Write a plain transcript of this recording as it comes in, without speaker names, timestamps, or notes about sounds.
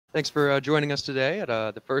Thanks for joining us today at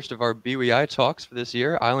the first of our BUEI talks for this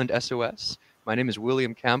year, Island SOS. My name is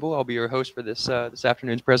William Campbell. I'll be your host for this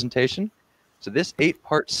afternoon's presentation. So this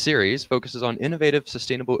 8-part series focuses on innovative,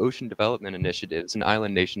 sustainable ocean development initiatives in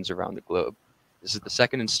island nations around the globe. This is the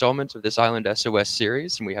second installment of this Island SOS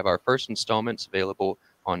series, and we have our first installments available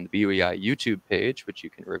on the BUEI YouTube page, which you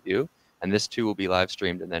can review, and this too will be live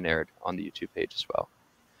streamed and then aired on the YouTube page as well.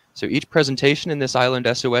 So each presentation in this Island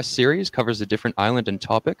SOS series covers a different island and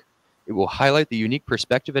topic. It will highlight the unique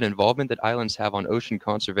perspective and involvement that islands have on ocean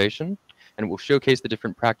conservation, and it will showcase the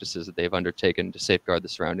different practices that they've undertaken to safeguard the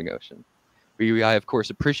surrounding ocean. BUEI, of course,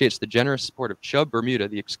 appreciates the generous support of Chubb Bermuda,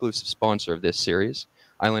 the exclusive sponsor of this series.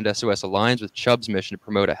 Island SOS aligns with Chubb's mission to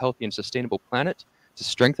promote a healthy and sustainable planet, to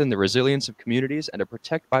strengthen the resilience of communities, and to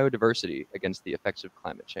protect biodiversity against the effects of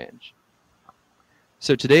climate change.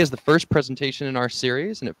 So today is the first presentation in our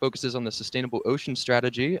series, and it focuses on the sustainable ocean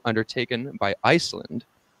strategy undertaken by Iceland,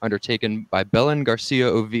 undertaken by Belén García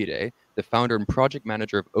Ovide, the founder and project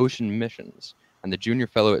manager of Ocean Missions, and the junior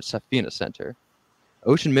fellow at Safina Center.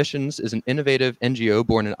 Ocean Missions is an innovative NGO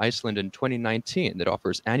born in Iceland in 2019 that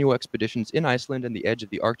offers annual expeditions in Iceland and the edge of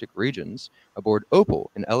the Arctic regions aboard Opal,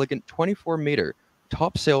 an elegant 24-meter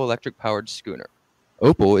topsail electric-powered schooner.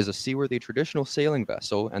 Opal is a seaworthy traditional sailing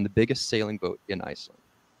vessel and the biggest sailing boat in Iceland.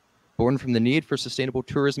 Born from the need for sustainable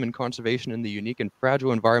tourism and conservation in the unique and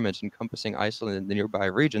fragile environments encompassing Iceland and the nearby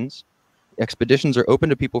regions, expeditions are open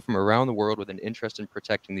to people from around the world with an interest in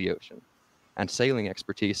protecting the ocean, and sailing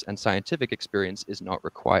expertise and scientific experience is not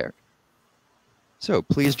required. So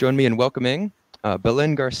please join me in welcoming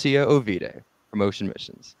Belén García Ovide from Ocean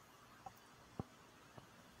Missions.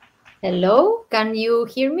 Hello, can you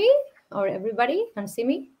hear me? Or everybody can see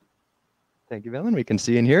me? Thank you, Belén. We can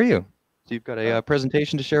see and hear you. So you've got a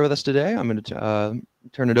presentation to share with us today. I'm going to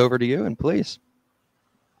turn it over to you, and please.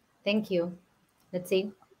 Thank you. Let's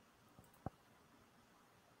see.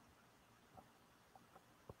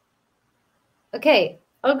 Okay,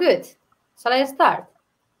 all good. Shall I start?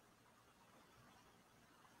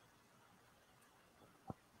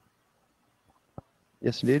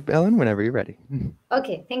 Yes, indeed, Belén, whenever you're ready.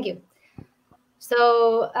 Okay, thank you.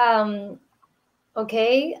 So,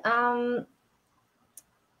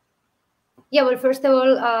 yeah, well, first of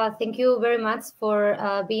all, thank you very much for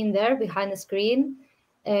being there behind the screen.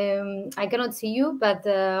 I cannot see you, but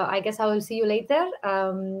I guess I will see you later.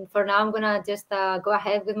 For now, I'm going to just go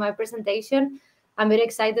ahead with my presentation. I'm very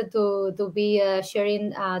excited to be sharing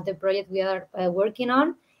the project we are working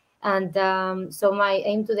on. And so my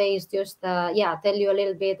aim today is just, tell you a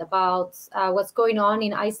little bit about what's going on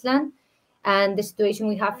in Iceland and the situation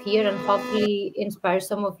we have here, and hopefully inspire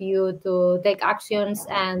some of you to take actions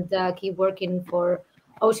and keep working for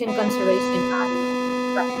ocean conservation.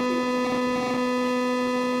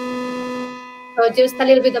 So just a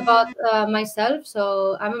little bit about myself.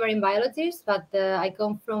 So I'm a marine biologist, but I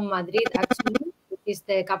come from Madrid, actually, which is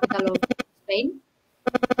the capital of Spain.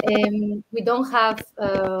 We don't have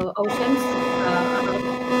oceans.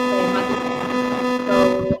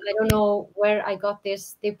 So I don't know where I got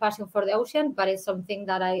this deep passion for the ocean, but it's something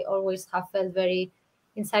that I always have felt very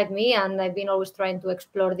inside me, and I've been always trying to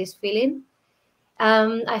explore this feeling.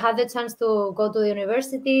 I had the chance to go to the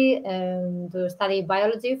university to study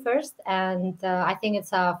biology first, and I think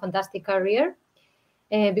it's a fantastic career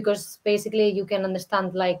because basically you can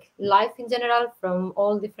understand like life in general from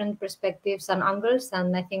all different perspectives and angles,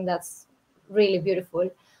 and I think that's really beautiful.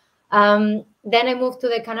 Then I moved to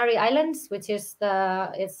the Canary Islands, which is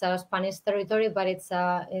it's a Spanish territory, but it's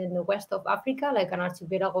in the west of Africa, like an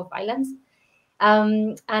archipelago of islands.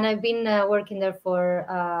 And I've been working there for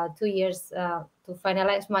 2 years to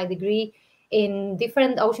finalize my degree in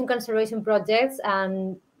different ocean conservation projects.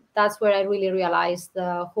 And that's where I really realized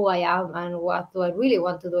who I am and what do I really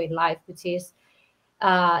want to do in life, which is,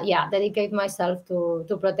 dedicate myself to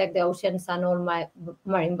protect the oceans and all my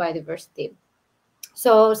marine biodiversity.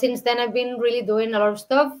 So since then, I've been really doing a lot of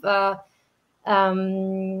stuff. There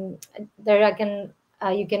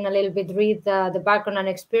you can a little bit read the background and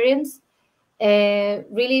experience.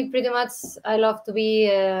 Really, pretty much, I love to be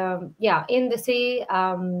in the sea.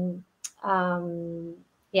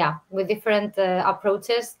 With different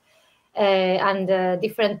approaches and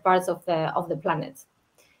different parts of the planet.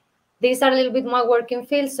 These are a little bit my working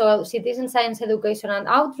field. So citizen science education and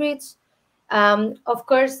outreach. Of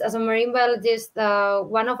course, as a marine biologist,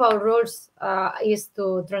 one of our roles is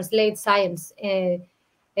to translate science into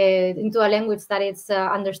a language that is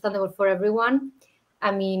understandable for everyone.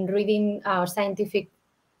 I mean, reading scientific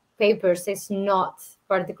papers is not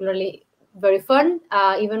particularly very fun,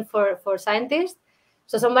 even for scientists.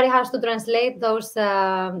 So somebody has to translate those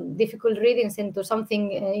difficult readings into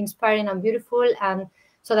something inspiring and beautiful, and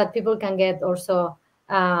so that people can get also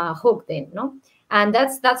hooked in, no? And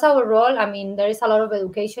that's our role. I mean, there is a lot of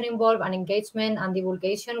education involved and engagement and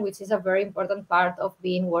divulgation, which is a very important part of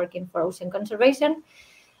working for ocean conservation.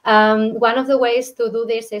 One of the ways to do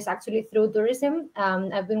this is actually through tourism.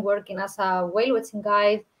 I've been working as a whale watching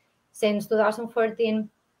guide since 2014,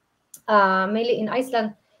 mainly in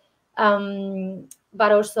Iceland,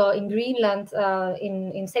 but also in Greenland,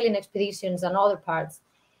 in sailing expeditions and other parts.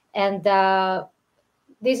 And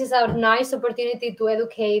this is a nice opportunity to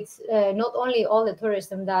educate not only all the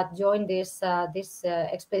tourism that join these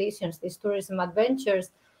expeditions, these tourism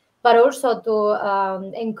adventures, but also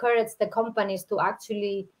to encourage the companies to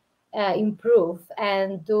actually improve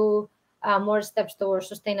and do more steps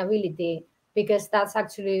towards sustainability, because that's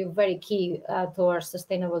actually very key towards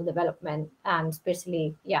sustainable development, and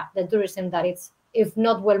especially, the tourism that it's, if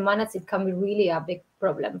not well managed, it can be really a big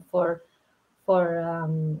problem for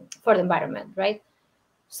the environment, right?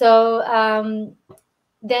 So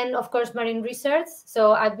then, of course, marine research.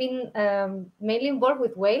 So I've been mainly involved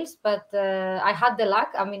with whales, but I had the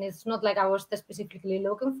luck. I mean, it's not like I was specifically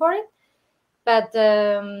looking for it, but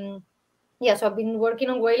so I've been working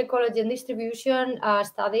on whale ecology and distribution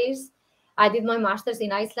studies. I did my master's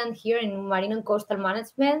in Iceland here in marine and coastal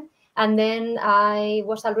management, and then I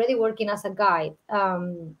was already working as a guide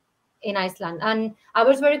in Iceland, and I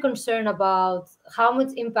was very concerned about how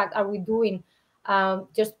much impact are we doing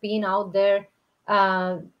just being out there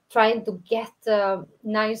trying to get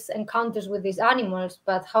nice encounters with these animals,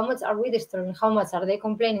 but how much are we disturbing, how much are they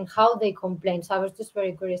complaining, how they complain. So I was just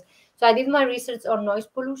very curious. So I did my research on noise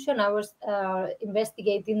pollution. I was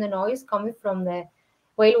investigating the noise coming from the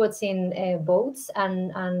whale watching boats,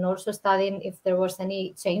 and also studying if there was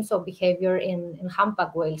any change of behavior in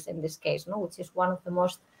humpback whales in this case, which is one of the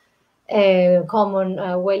most common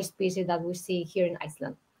whale species that we see here in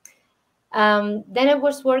Iceland. Then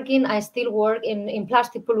I still work in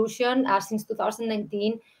plastic pollution since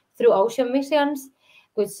 2019 through ocean missions,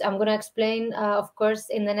 which I'm going to explain, of course,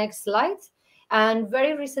 in the next slide. And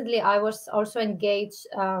very recently, I was also engaged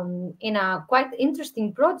in a quite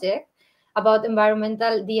interesting project about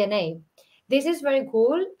environmental DNA. This is very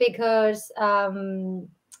cool because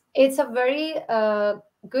it's a very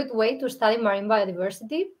good way to study marine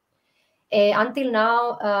biodiversity. Until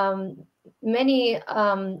now, many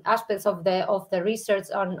aspects of the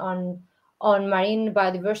research on marine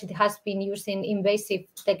biodiversity has been using invasive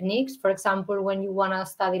techniques. For example, when you want to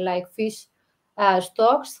study like fish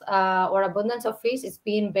stocks or abundance of fish, it's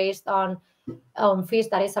being based on fish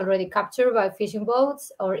that is already captured by fishing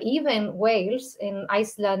boats, or even whales in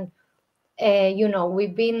Iceland.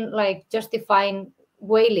 We've been like justifying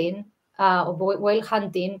whaling or whale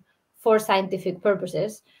hunting for scientific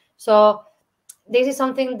purposes. So this is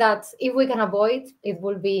something that if we can avoid, it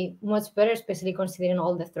will be much better, especially considering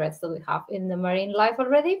all the threats that we have in the marine life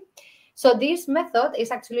already. So this method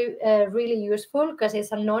is actually really useful because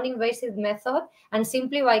it's a non-invasive method, and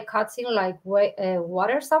simply by catching like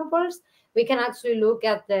water samples, we can actually look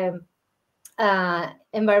at the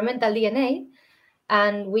environmental DNA,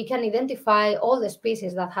 and we can identify all the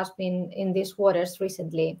species that has been in these waters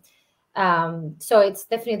recently. So it's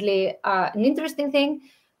definitely an interesting thing,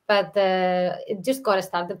 but it just got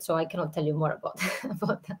started, so I cannot tell you more about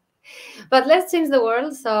that. But let's change the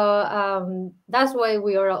world. So that's why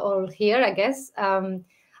we are all here, I guess.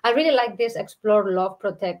 I really like this explore, love,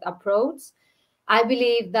 protect approach. I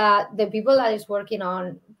believe that the people that is working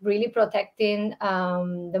on really protecting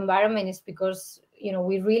the environment is because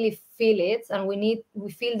we really feel it, and we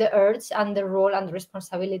feel the urge and the role and the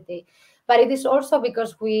responsibility. But it is also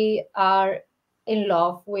because we are in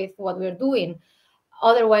love with what we're doing.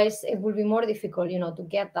 Otherwise, it will be more difficult, to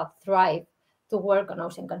get that thrive to work on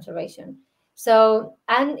ocean conservation. So,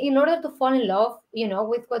 and in order to fall in love,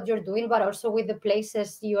 with what you're doing, but also with the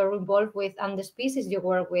places you are involved with and the species you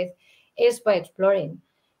work with, is by exploring.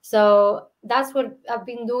 So that's what I've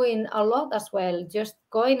been doing a lot as well, just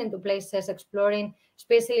going into places, exploring,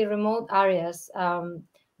 especially remote areas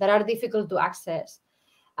that are difficult to access.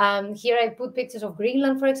 Here I put pictures of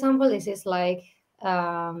Greenland, for example. This is like,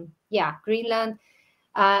 Greenland.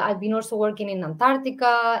 I've been also working in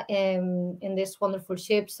Antarctica in this wonderful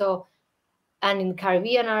ship, and in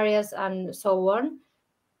Caribbean areas and so on.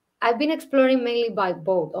 I've been exploring mainly by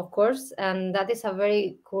boat, of course, and that is a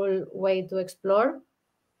very cool way to explore.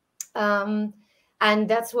 And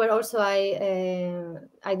that's where also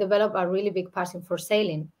I developed a really big passion for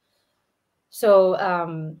sailing. So,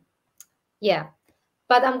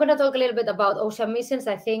 But I'm going to talk a little bit about ocean missions.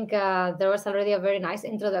 I think there was already a very nice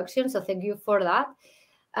introduction, so thank you for that.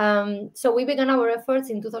 So we began our efforts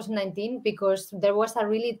in 2019 because there was a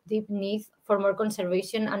really deep need for more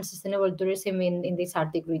conservation and sustainable tourism in these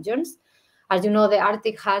Arctic regions. As you know, the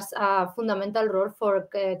Arctic has a fundamental role for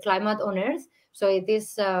climate on Earth, so it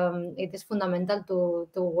is fundamental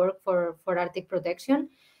to work for Arctic protection.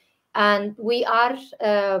 And we are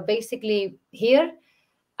basically here.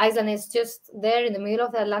 Iceland is just there in the middle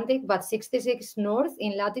of the Atlantic, but 66 north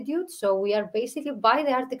in latitude. So we are basically by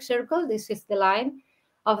the Arctic Circle. This is the line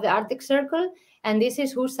of the Arctic Circle, and this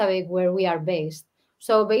is Húsavík, where we are based.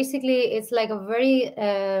 So basically, it's like a very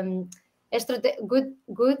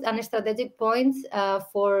good and strategic point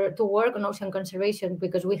to work on ocean conservation,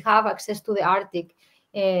 because we have access to the Arctic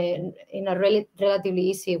in a relatively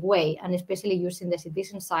easy way, and especially using the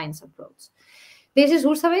citizen science approach. This is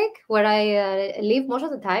Húsavík, where I live most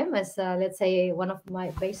of the time as, let's say, one of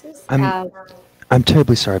my bases. I'm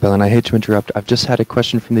terribly sorry, Belén. I hate to interrupt. I've just had a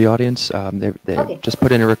question from the audience. They Okay. just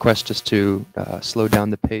put in a request just to slow down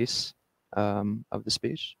the pace of the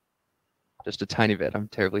speech. Just a tiny bit. I'm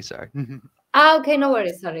terribly sorry. Okay, no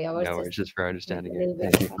worries. Sorry, I was No worries, just for understanding it.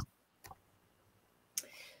 Thank you.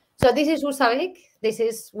 So this is Húsavík. This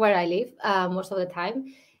is where I live most of the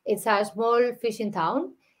time. It's a small fishing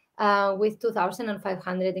town with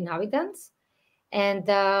 2,500 inhabitants. And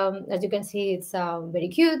as you can see, it's very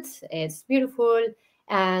cute, it's beautiful,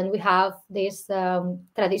 and we have these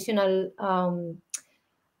traditional,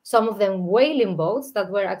 some of them whaling boats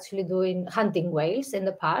that were actually doing hunting whales in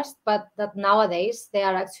the past, but that nowadays they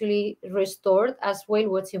are actually restored as whale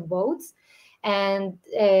watching boats. And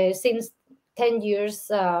since 10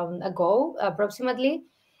 years ago, approximately,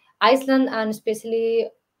 Iceland, and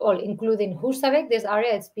especially including Húsavík, this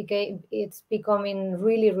area, it's becoming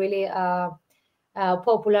really, really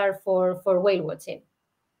popular for whale watching.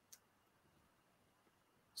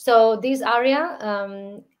 So this area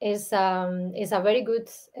is a very good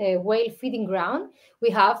whale feeding ground. We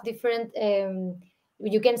have different,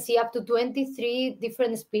 you can see up to 23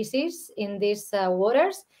 different species in these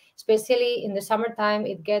waters. Especially in the summertime,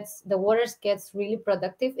 the waters gets really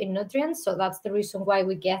productive in nutrients. So that's the reason why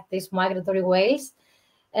we get these migratory whales,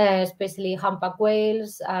 especially humpback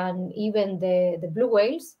whales and even the blue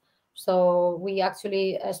whales. So we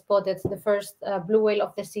actually spotted the first blue whale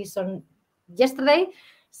of the season yesterday.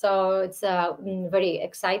 So it's very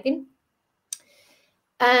exciting.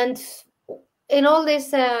 And in all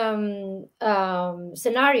this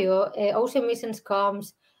scenario, ocean missions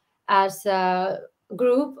comes as a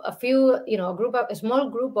group, a small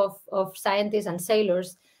group of scientists and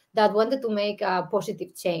sailors that wanted to make a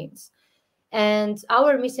positive change. And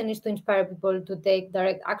our mission is to inspire people to take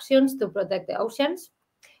direct actions to protect the oceans.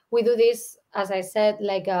 We do this, as I said,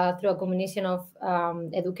 through a combination of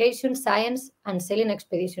education, science, and sailing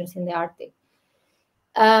expeditions in the Arctic.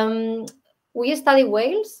 We study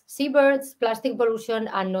whales, seabirds, plastic pollution,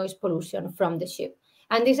 and noise pollution from the ship.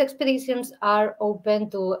 And these expeditions are open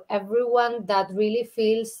to everyone that really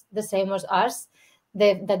feels the same as us,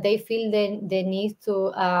 that they feel the need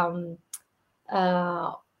to,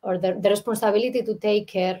 or the responsibility to take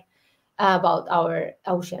care about our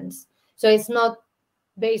oceans. So it's not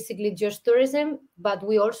basically just tourism, but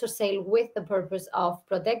we also sail with the purpose of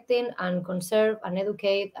protecting and conserve and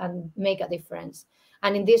educate and make a difference.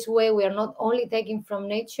 And in this way, we are not only taking from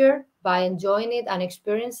nature by enjoying it and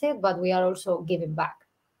experiencing it, but we are also giving back.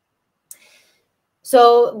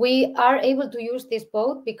 So we are able to use this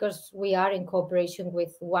boat because we are in cooperation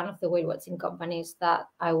with one of the whale watching companies that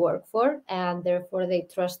I work for, and therefore they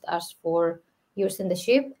trust us for using the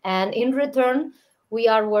ship. And in return, we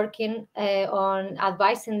are working on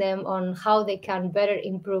advising them on how they can better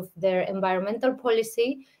improve their environmental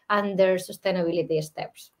policy and their sustainability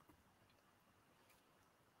steps.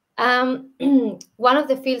 One of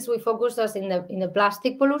the fields we focus on in the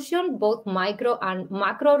plastic pollution, both micro and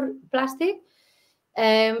macro plastic.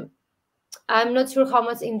 I'm not sure how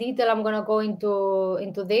much in detail I'm going to go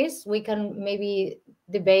into this. We can maybe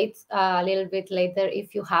debate a little bit later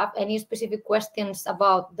if you have any specific questions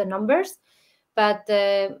about the numbers. But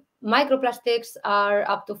microplastics are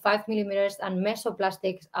up to 5 millimeters and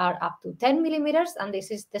mesoplastics are up to 10 millimeters. And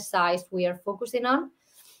this is the size we are focusing on.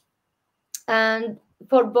 And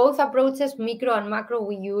for both approaches, micro and macro,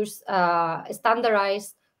 we use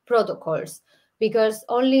standardized protocols, because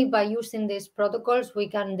only by using these protocols, we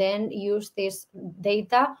can then use this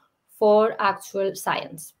data for actual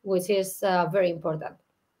science, which is very important.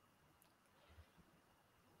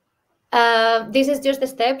 This is just the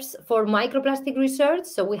steps for microplastic research.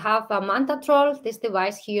 So we have a manta troll, this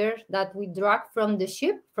device here that we drag from the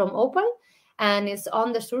ship, from Opal, and it's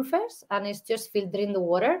on the surface, and it's just filtering the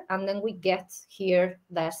water, and then we get here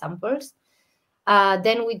the samples.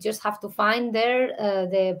 Then we just have to find there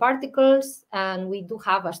the particles, and we do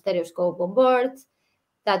have a stereoscope on board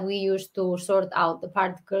that we use to sort out the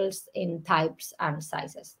particles in types and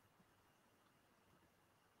sizes.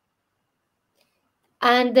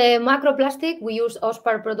 And the microplastic, we use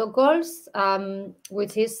OSPAR protocols,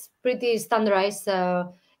 which is pretty standardized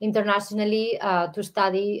internationally to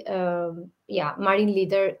study marine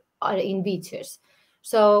litter in beaches.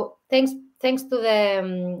 So thanks to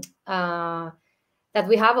the that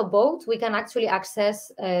we have a boat, we can actually have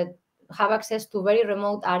access to very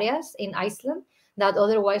remote areas in Iceland that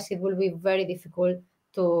otherwise it will be very difficult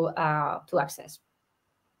to access.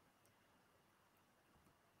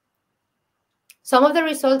 Some of the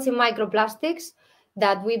results in microplastics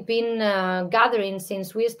that we've been gathering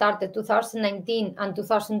since we started 2019 and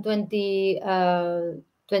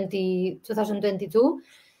 2022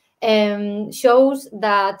 shows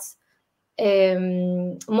that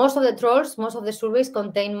most of the trawls, most of the surveys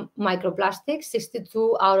contain microplastics,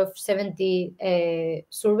 62 out of 70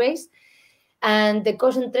 surveys, and the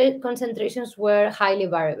concentrations were highly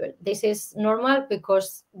variable. This is normal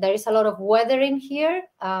because there is a lot of weathering here,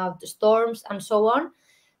 storms and so on,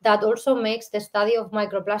 that also makes the study of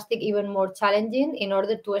microplastic even more challenging in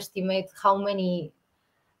order to estimate how many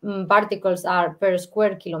particles are per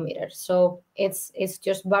square kilometer. So it's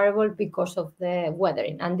just variable because of the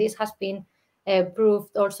weathering, and this has been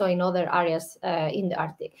proved also in other areas in the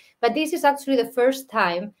Arctic. But this is actually the first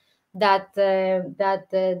time that there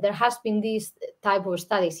has been these type of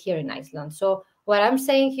studies here in Iceland. So what I'm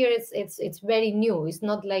saying here is it's very new. It's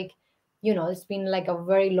not like, it's been like a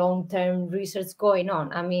very long-term research going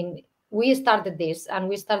on. I mean, we started this and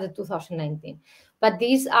we started 2019, but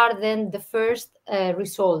these are then the first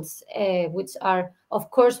results, which are of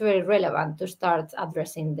course very relevant to start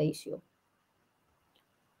addressing the issue.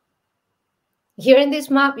 Here in this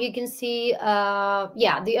map, you can see,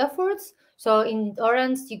 the efforts. So in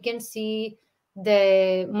orange, you can see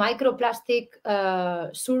the microplastic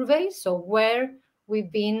surveys. So where we've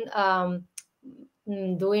been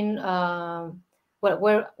doing,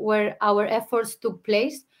 where our efforts took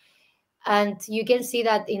place. And you can see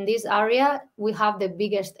that in this area, we have the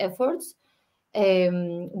biggest efforts,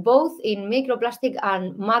 both in microplastic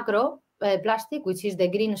and macroplastic, which is the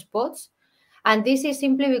green spots. And this is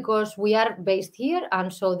simply because we are based here.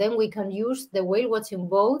 And so then we can use the whale watching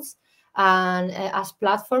boats and as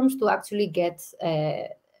platforms to actually get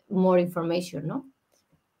more information, no?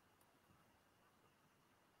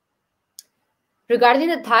 Regarding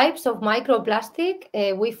the types of microplastic,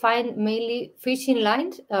 we find mainly fishing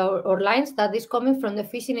lines or lines that is coming from the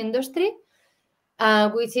fishing industry,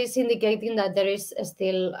 which is indicating that there is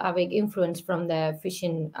still a big influence from the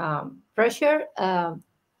fishing pressure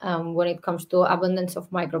when it comes to abundance of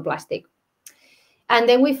microplastic. And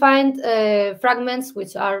then we find fragments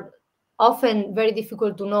which are often very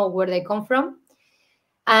difficult to know where they come from,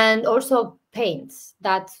 and also paints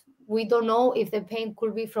that we don't know if the paint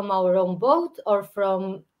could be from our own boat or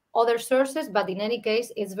from other sources, but in any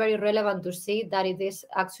case, it's very relevant to see that it is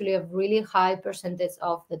actually a really high percentage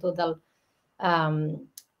of the total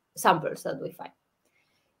samples that we find.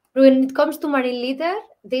 When it comes to marine litter,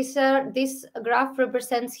 this graph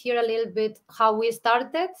represents here a little bit how we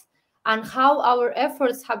started and how our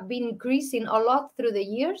efforts have been increasing a lot through the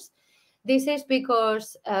years. This is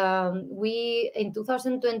because in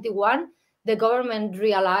 2021, the government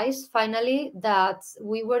realized finally that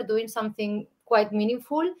we were doing something quite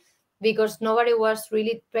meaningful, because nobody was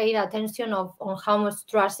really paying attention on how much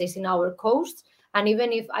trash is in our coasts. And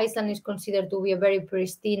even if Iceland is considered to be a very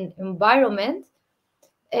pristine environment,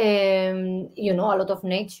 a lot of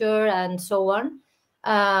nature and so on,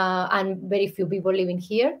 and very few people living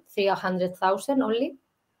here, 300,000 only,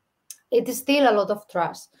 it is still a lot of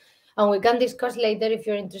trash. And we can discuss later, if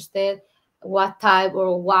you're interested, what type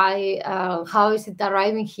or why, how is it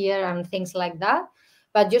arriving here and things like that.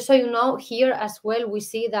 But just so you know, here as well, we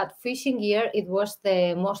see that fishing gear, it was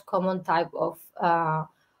the most common type of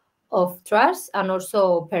trash, and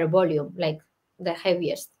also per volume, like the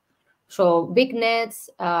heaviest. So big nets,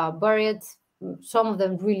 buried, some of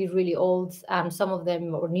them really, really old, and some of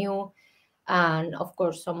them are new, and of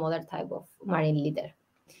course, some other type of marine litter.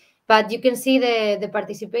 But you can see the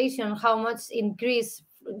participation, how much increase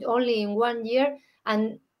only in 1 year.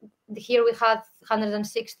 And here we had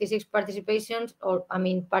 166 participations,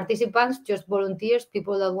 participants, just volunteers,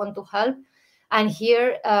 people that want to help. And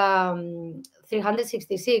here,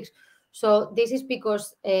 366. So this is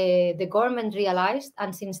because the government realized,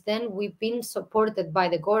 and since then we've been supported by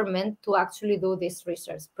the government to actually do this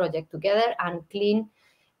research project together and clean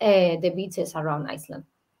the beaches around Iceland.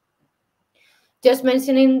 Just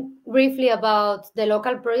mentioning briefly about the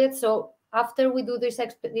local project. So after we do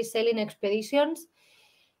these sailing expeditions,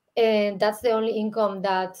 that's the only income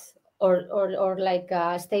that, or like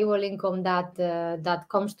a stable income that that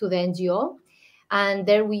comes to the NGO. And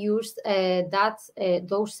there we used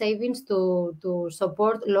those savings to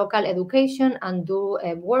support local education and do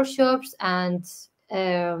workshops and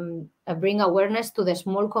bring awareness to the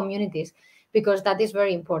small communities, because that is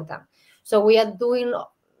very important. So we are doing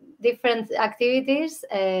different activities.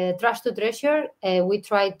 Trash to treasure, we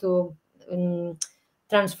try to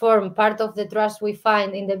transform part of the trash we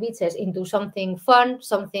find in the beaches into something fun,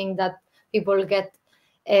 something that people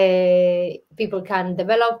can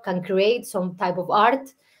develop, can create some type of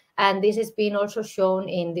art. And this has been also shown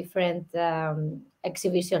in different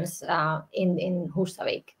exhibitions in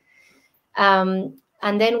Húsavík.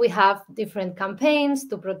 And then we have different campaigns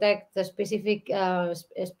to protect the specific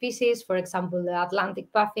species. For example, the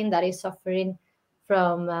Atlantic puffin that is suffering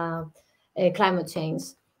from climate change,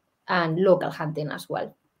 and local hunting as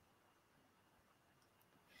well.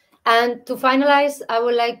 And to finalize, I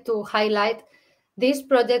would like to highlight this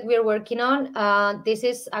project we're working on. This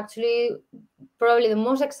is actually probably the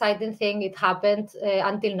most exciting thing it happened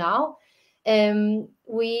until now.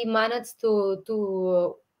 We managed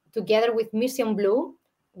to together with Mission Blue,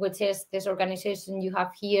 which is this organization you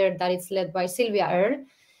have here that is led by Sylvia Earle.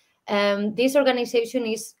 This organization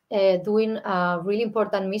is doing a really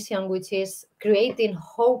important mission, which is creating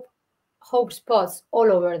hope spots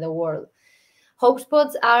all over the world. Hope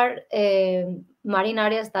spots are marine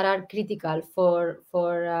areas that are critical for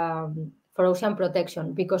ocean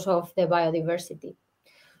protection because of the biodiversity.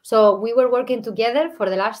 So we were working together for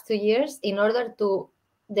the last 2 years in order to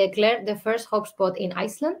declare the first hope spot in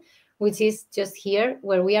Iceland, which is just here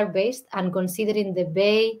where we are based, and considering the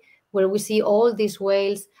bay where we see all these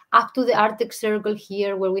whales, up to the Arctic Circle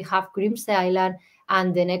here where we have Grimsey Island,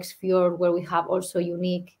 and the next fjord where we have also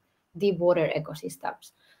unique deep water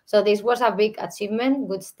ecosystems. So this was a big achievement,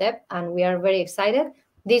 good step, and we are very excited.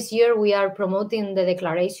 This year we are promoting the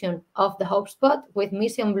declaration of the hope spot with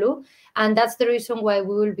Mission Blue, and that's the reason why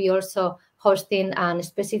we will be also hosting a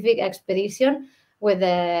specific expedition with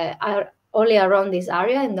only around this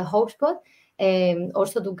area in the hope spot,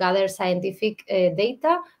 also to gather scientific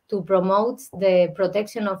data to promote the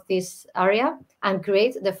protection of this area and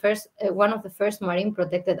create the first one of the first marine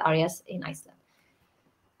protected areas in Iceland.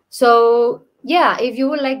 So yeah, if you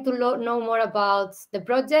would like to know more about the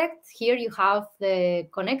project, here you have the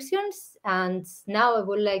connections. And now I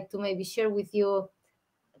would like to maybe share with you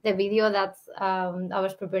the video that I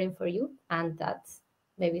was preparing for you, and that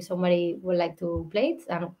maybe somebody would like to play it.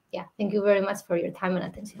 And yeah, thank you very much for your time and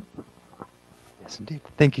attention. Yes, indeed.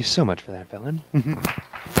 Thank you so much for that, Belén.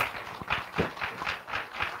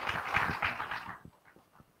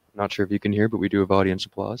 Not sure if you can hear, but we do have audience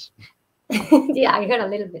applause. Yeah, I heard a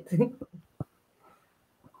little bit.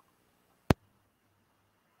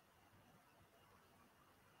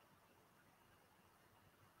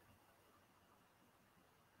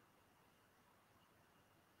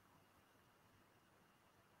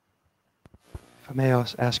 If I may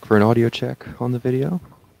ask for an audio check on the video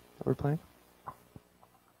that we're playing.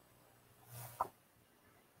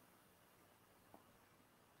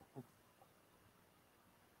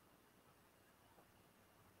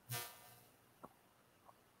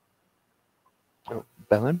 Oh,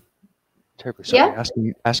 Belén? Terribly sorry. Yeah?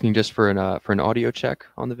 Asking just for an audio check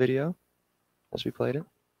on the video as we played it.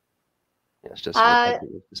 Yeah, it's just like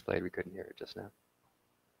it was displayed. We couldn't hear it just now.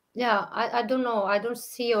 Yeah, I don't know. I don't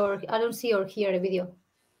see or hear a video.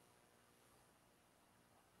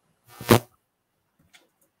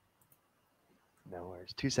 No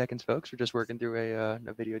worries. 2 seconds, folks. We're just working through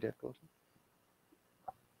a video difficulty.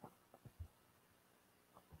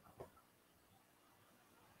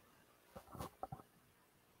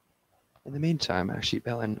 In the meantime, actually,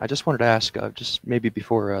 Belén, I just wanted to ask, just maybe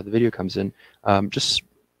before the video comes in, just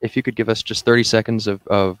if you could give us just 30 seconds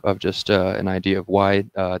of just an idea of why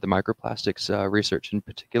the microplastics research in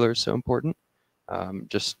particular is so important,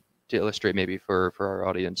 just to illustrate maybe for our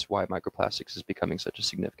audience why microplastics is becoming such a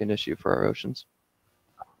significant issue for our oceans.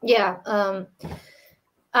 Yeah,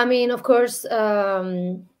 I mean, of course,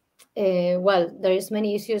 well, there is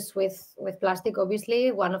many issues with plastic,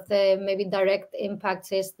 obviously. One of the maybe direct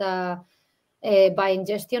impacts is the by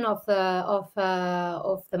ingestion of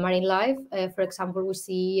the marine life. For example, we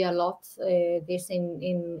see a lot this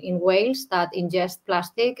in whales that ingest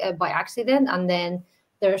plastic by accident, and then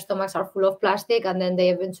their stomachs are full of plastic and then they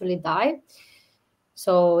eventually die.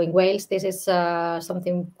 So in whales, this is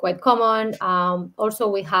something quite common. Also,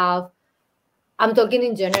 we have, I'm talking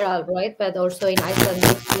in general, right? But also in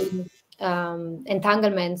Iceland,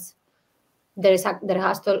 entanglements. There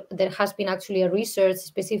has been actually a research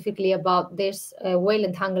specifically about this whale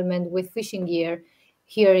entanglement with fishing gear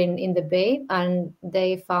here in the bay, and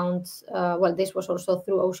they found well, this was also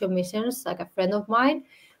through ocean missions, like a friend of mine,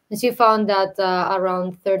 and she found that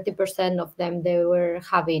around 30% of them, they were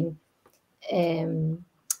having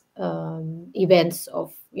events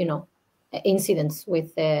of, incidents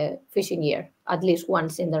with fishing gear at least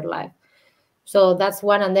once in their life. So that's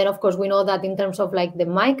one. And then, of course, we know that in terms of like the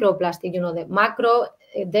microplastic, the macro,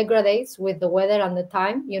 it degrades with the weather and the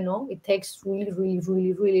time. It takes really, really,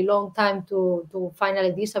 really, really long time to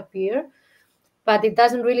finally disappear. But it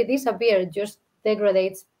doesn't really disappear. It just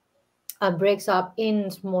degrades and breaks up in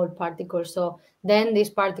small particles. So then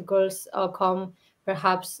these particles come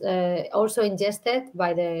perhaps also ingested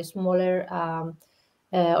by the smaller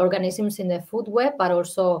organisms in the food web, but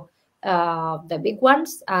also the big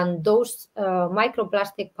ones. And those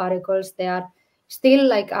microplastic particles, they are still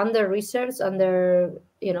like under research, under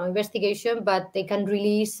investigation, but they can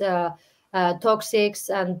release toxics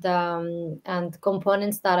and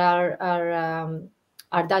components that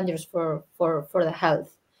are dangerous for the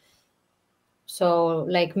health. So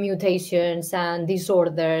like mutations and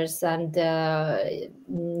disorders and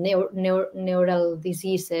neural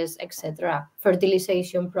diseases, etc.,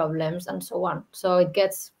 fertilization problems, and so on. So it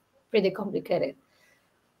gets pretty complicated.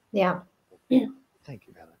 Yeah. Thank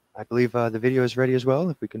you, Belén. I believe the video is ready as well,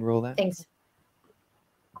 if we can roll that. Thanks.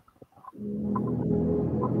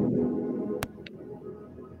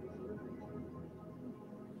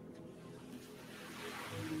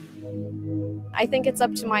 I think it's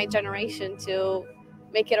up to my generation to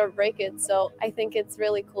make it or break it. So I think it's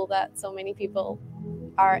really cool that so many people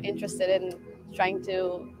are interested in trying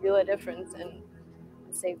to do a difference and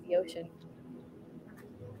save the ocean.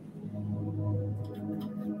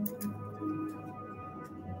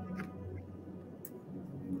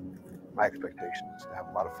 My expectation is to have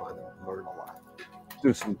a lot of fun and learn a lot.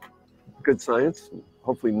 Do some good science and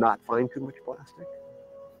hopefully not find too much plastic.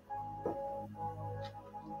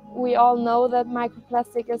 We all know that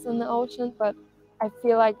microplastic is in the ocean, but I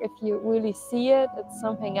feel like if you really see it, it's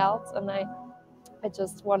something else, and I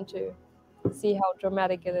just want to see how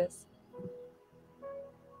dramatic it is.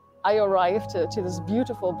 I arrived to this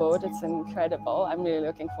beautiful boat. It's incredible. I'm really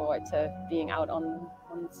looking forward to being out on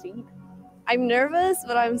the sea. I'm nervous,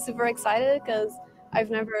 but I'm super excited because I've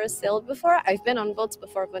never sailed before. I've been on boats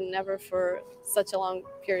before, but never for such a long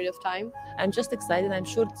period of time. I'm just excited. I'm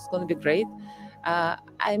sure it's going to be great.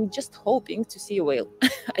 I'm just hoping to see a whale.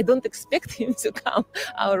 I don't expect him to come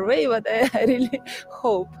our way, but I really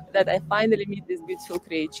hope that I finally meet this beautiful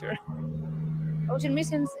creature. Ocean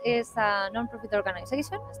Missions is a non-profit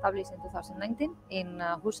organization established in 2019 in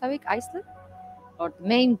Húsavík, Iceland. Our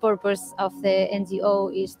main purpose of the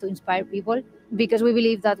NGO is to inspire people, because we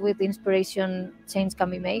believe that with inspiration, change can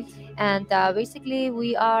be made. And basically,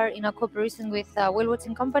 we are in a cooperation with a whale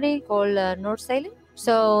watching company called North Sailing.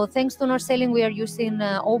 So thanks to North Sailing, we are using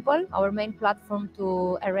Opal, our main platform,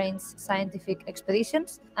 to arrange scientific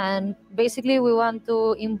expeditions. And basically, we want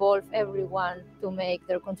to involve everyone to make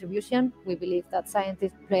their contribution. We believe that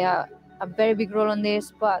scientists play a very big role on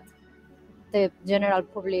this, but the general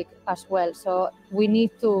public as well. So we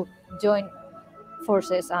need to join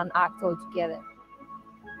forces and act all together.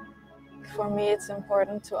 For me, it's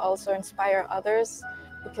important to also inspire others,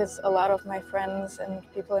 because a lot of my friends and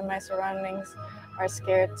people in my surroundings are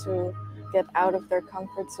scared to get out of their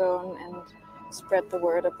comfort zone and spread the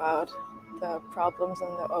word about the problems in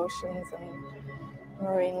the oceans and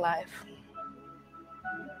marine life.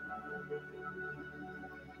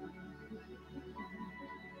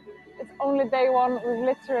 It's only day one. We've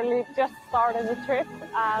literally just started the trip,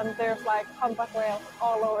 and there's like humpback whales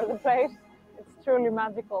all over the place. It's truly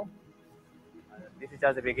magical. This is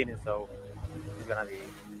just the beginning, so it's gonna be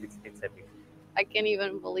it's epic. I can't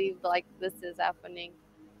even believe like this is happening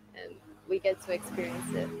and we get to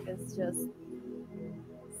experience it. It's just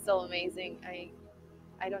so amazing.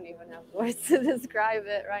 I don't even have words to describe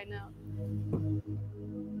it right now.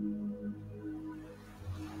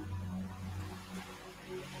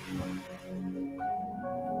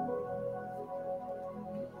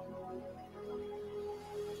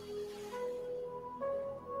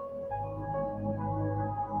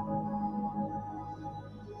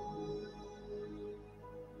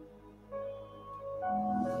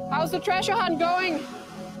 How's the treasure hunt going?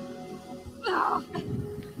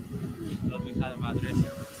 We had a bad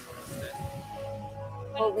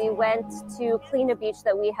Well, we went to clean a beach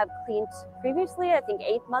that we have cleaned previously, I think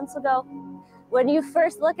 8 months ago. When you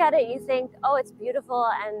first look at it, you think, oh, it's beautiful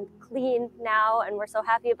and clean now, and we're so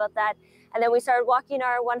happy about that. And then we started walking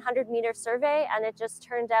our 100-meter survey, and it just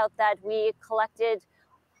turned out that we collected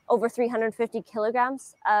over 350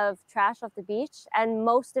 kilograms of trash off the beach, and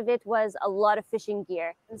most of it was a lot of fishing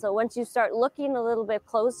gear. And so once you start looking a little bit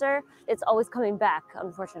closer, it's always coming back,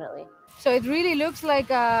 unfortunately. So it really looks like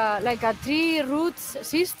a tree roots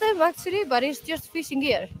system, actually, but it's just fishing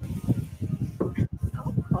gear.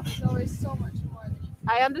 So it's so much more.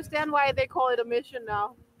 I understand why they call it a mission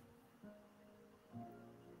now.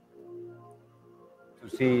 To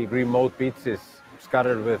see remote beaches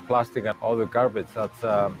scattered with plastic and all the garbage, that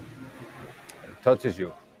touches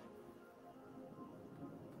you.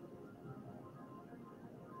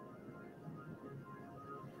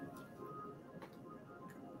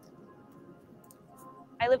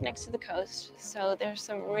 I live next to the coast, so there's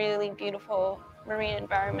some really beautiful marine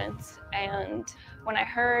environments, and when I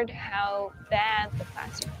heard how bad the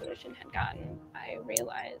plastic pollution had gotten, I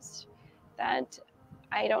realized that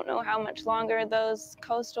I don't know how much longer those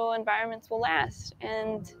coastal environments will last,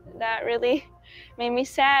 and that really made me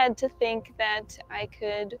sad to think that I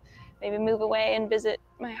could maybe move away and visit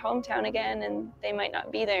my hometown again and they might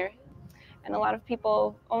not be there. And a lot of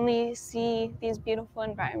people only see these beautiful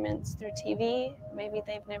environments through TV. Maybe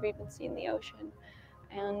they've never even seen the ocean.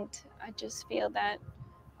 And I just feel that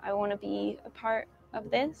I want to be a part of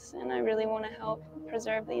this, and I really want to help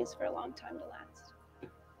preserve these for a long time to last.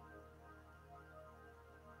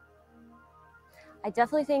 I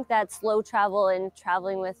definitely think that slow travel and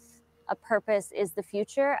traveling with a purpose is the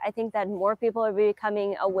future. I think that more people are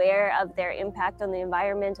becoming aware of their impact on the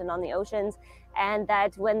environment and on the oceans, and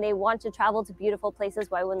that when they want to travel to beautiful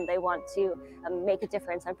places, why wouldn't they want to make a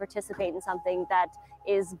difference and participate in something that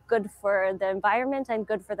is good for the environment and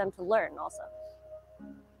good for them to learn also.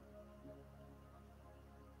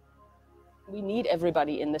 We need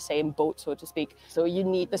everybody in the same boat, so to speak. So you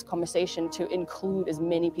need this conversation to include as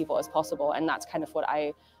many people as possible, and that's kind of what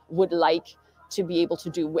I would like to be able to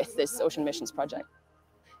do with this Ocean Missions project.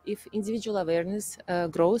 If individual awareness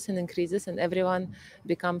grows and increases and everyone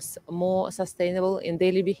becomes more sustainable in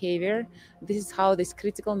daily behavior, this is how this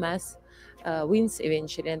critical mass wins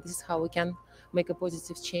eventually, and this is how we can make a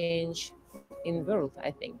positive change in the world,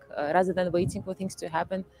 I think. Rather than waiting for things to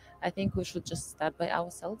happen, I think we should just start by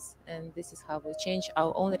ourselves, and this is how we change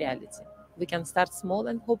our own reality. We can start small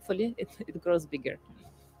and hopefully it grows bigger.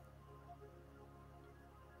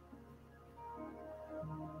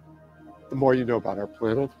 The more you know about our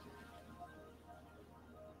planet,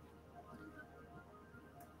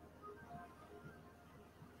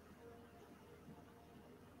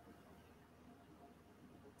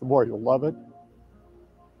 the more you'll love it,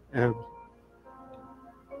 and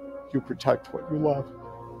you protect what you love.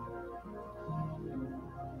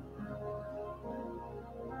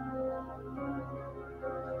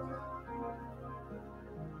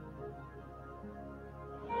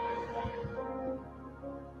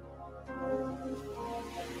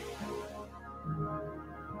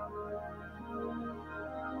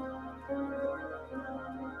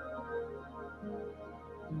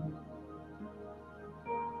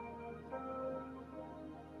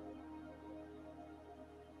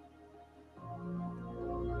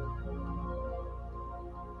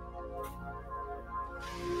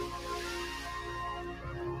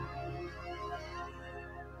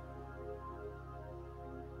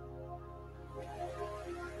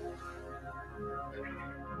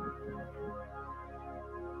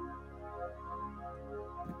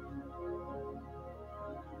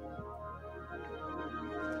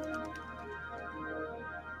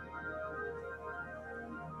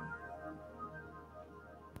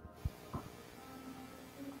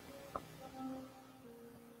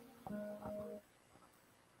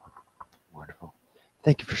 Wonderful.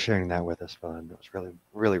 Thank you for sharing that with us, Belén. It was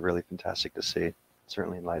really fantastic to see.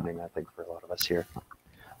 Certainly enlightening, I think, for a lot of us here.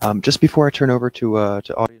 Just before I turn over to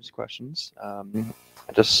audience questions,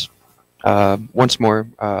 just once more,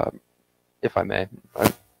 if I may,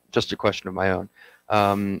 just a question of my own.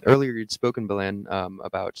 Earlier, you'd spoken, Belén,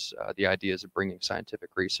 about the ideas of bringing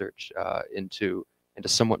scientific research into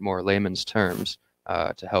somewhat more layman's terms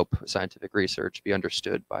to help scientific research be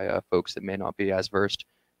understood by folks that may not be as versed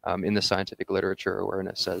in the scientific literature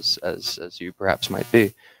awareness as you perhaps might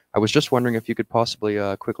be. I was just wondering if you could possibly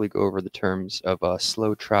quickly go over the terms of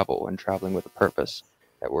slow travel and traveling with a purpose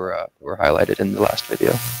that were highlighted in the last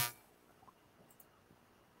video.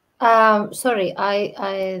 Sorry,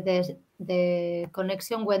 the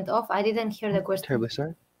connection went off. I didn't hear the question. Terribly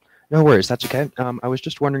sorry. No worries, that's okay. I was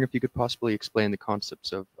just wondering if you could possibly explain the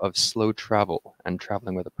concepts of slow travel and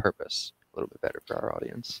traveling with a purpose a little bit better for our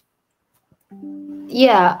audience.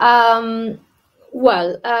 Yeah,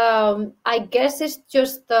 I guess it's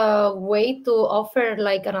just a way to offer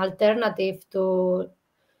like an alternative to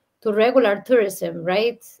regular tourism,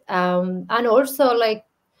 right? And also like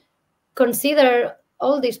consider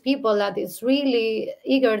all these people that is really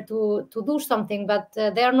eager to do something, but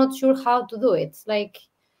they are not sure how to do it. Like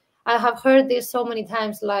I have heard this so many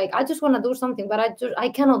times, like I just want to do something, but I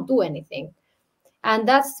cannot do anything. And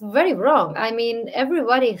that's very wrong. I mean,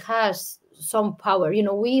 everybody has some power. You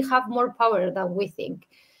know, we have more power than we think.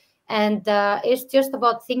 And it's just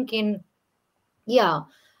about thinking,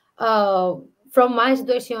 from my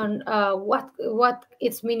situation, what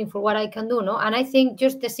it's meaningful, what I can do, no? And I think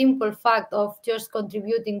just the simple fact of just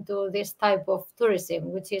contributing to this type of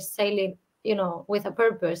tourism, which is sailing, you know, with a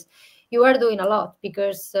purpose, you are doing a lot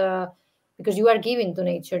because you are giving to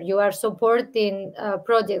nature, you are supporting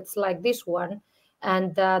projects like this one,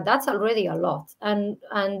 and that's already a lot. And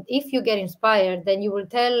if you get inspired, then you will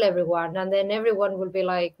tell everyone, and then everyone will be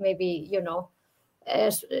like, maybe, you know,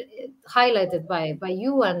 highlighted by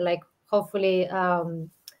you, and like hopefully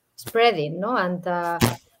spreading, no? And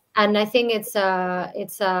I think it's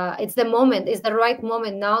the moment, it's the right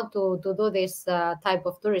moment now to do this type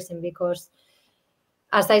of tourism, because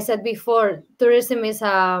as I said before, tourism is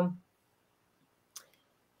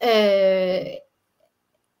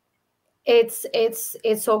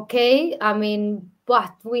it's okay. I mean,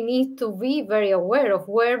 but we need to be very aware of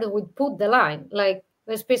where do we put the line, like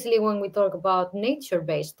especially when we talk about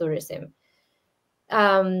nature-based tourism.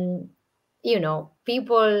 You know,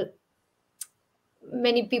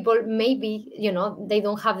 many people maybe, you know, they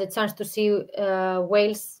don't have the chance to see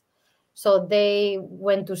whales, so they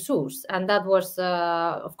went to zoos, and that was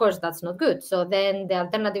of course that's not good. So then the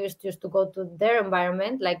alternative is just to go to their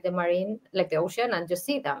environment, like the marine, like the ocean, and just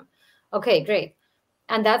see them. Okay, great.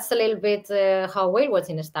 And that's a little bit how whale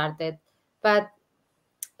watching started. But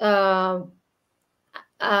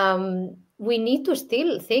we need to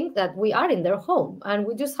still think that we are in their home, and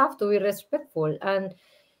we just have to be respectful. And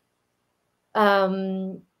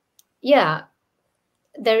there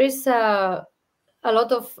is a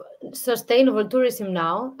lot of sustainable tourism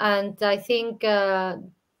now, and I think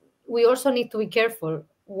we also need to be careful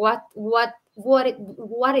what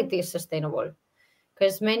it is sustainable,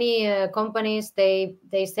 because many companies they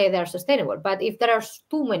say they are sustainable, but if there are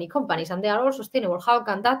too many companies and they are all sustainable, how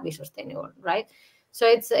can that be sustainable, right? So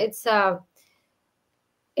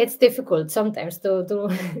it's difficult sometimes to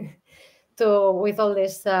to with all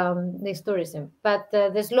this tourism. But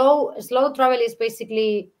the slow travel is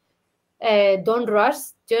basically don't rush,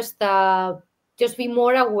 just be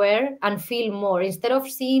more aware and feel more, instead of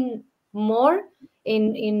seeing more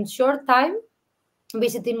in short time,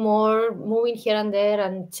 visiting more, moving here and there,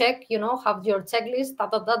 and check, you know, have your checklist,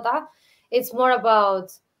 It's more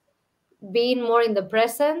about being more in the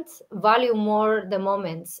present, value more the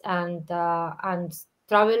moments, and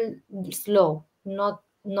travel slow, not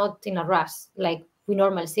in a rush like we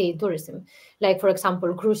normally see in tourism. Like, for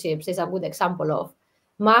example, cruise ships is a good example of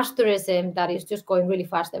mass tourism that is just going really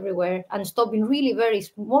fast everywhere and stopping really very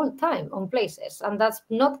small time on places, and that's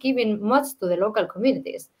not giving much to the local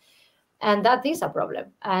communities, and that is a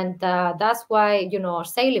problem. And that's why, you know,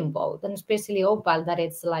 sailing boat, and especially Opal, that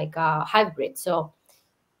it's like a hybrid, so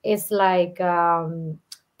it's like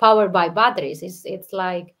powered by batteries. It's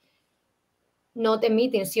like not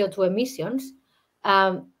emitting CO2 emissions,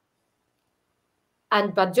 but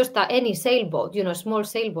just any sailboat, you know, small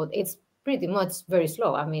sailboat, it's pretty much very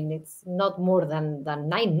slow. I mean, it's not more than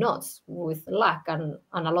 9 knots with luck and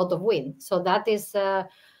a lot of wind. So that is a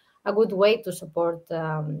good way to support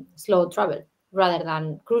slow travel rather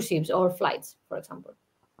than cruise ships or flights, for example.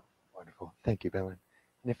 Wonderful. Thank you, Belén.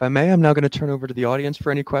 And if I may, I'm now going to turn over to the audience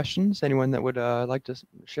for any questions. Anyone that would like to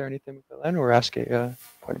share anything with Belén or ask a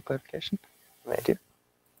point of clarification? Thank you.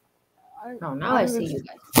 Now I see you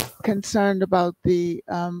guys. Concerned about the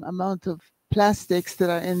amount of plastics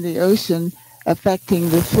that are in the ocean affecting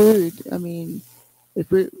the food. I mean,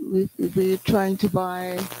 if we're trying to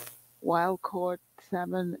buy wild caught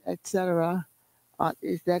salmon, etc.,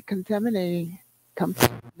 is that contaminated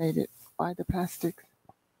by the plastics?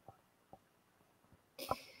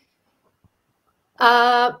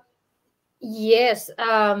 Yes,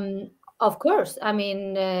 of course. I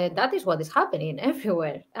mean, that is what is happening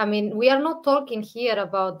everywhere. I mean, we are not talking here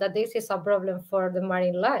about that this is a problem for the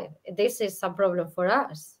marine life. This is a problem for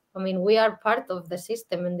us. I mean, we are part of the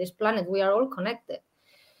system in this planet. We are all connected,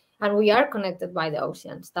 and we are connected by the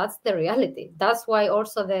oceans. That's the reality. That's why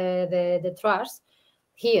also the trust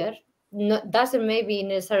here doesn't maybe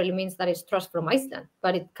necessarily means that it's trash from Iceland,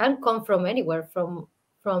 but it can come from anywhere, from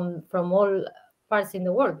all parts in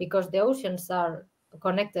the world, because the oceans are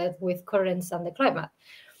connected with currents and the climate.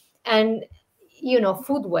 And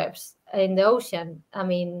food webs in the ocean, I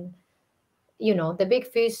mean, the big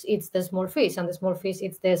fish eats the small fish, and the small fish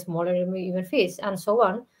eats the smaller even fish, and so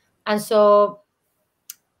on. And so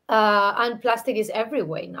and plastic is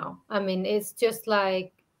everywhere now. I mean, it's just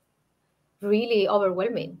like really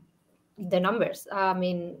overwhelming, the numbers. I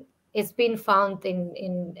mean, it's been found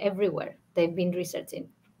in everywhere. They've been researching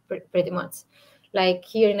pretty much. Like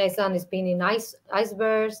here in Iceland, it's been in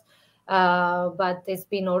icebergs, but it's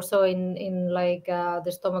been also in like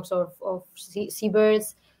the stomachs of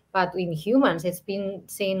seabirds. But in humans, it's been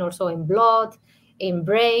seen also in blood, in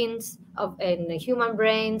brains, in human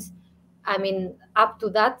brains. I mean, up to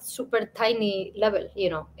that super tiny level,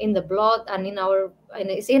 in the blood and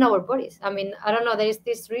it's in our bodies. I mean, I don't know. There is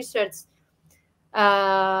this research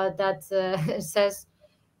that says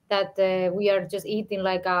that we are just eating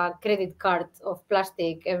like a credit card of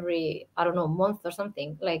plastic every, I don't know, month or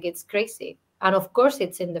something. Like, it's crazy. And of course,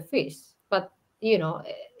 it's in the fish, but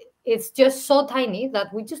it's just so tiny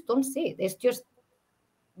that we just don't see it. It's just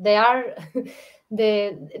they are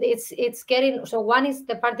it's getting, so one is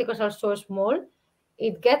the particles are so small,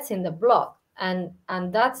 it gets in the blood, and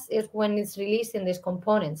that's it when it's releasing these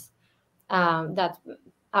components that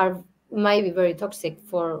are might be very toxic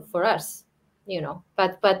for us,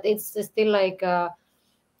 but it's still like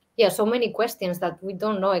so many questions that we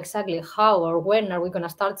don't know exactly how or when are we going to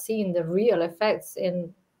start seeing the real effects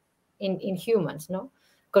in humans, no?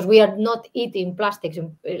 Because we are not eating plastics,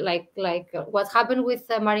 like what happened with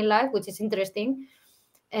marine life, which is interesting,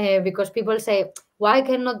 because people say, why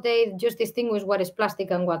cannot they just distinguish what is plastic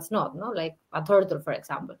and what's not, no? Like a turtle, for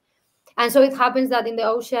example. And so it happens that in the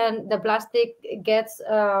ocean, the plastic gets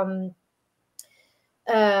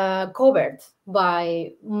covered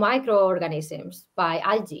by microorganisms, by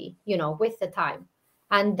algae, with the time.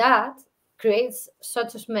 And that creates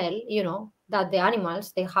such a smell, that the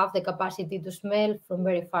animals, they have the capacity to smell from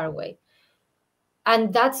very far away.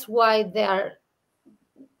 And that's why they are,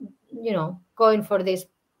 going for this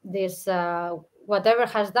whatever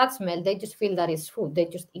has that smell, they just feel that it's food, they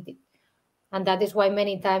just eat it. And that is why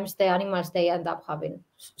many times the animals, they end up having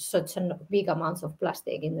such a big amounts of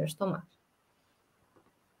plastic in their stomach.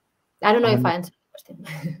 I don't know if I answered the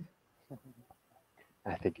question.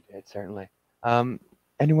 I think you did, certainly.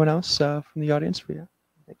 Anyone else from the audience for you?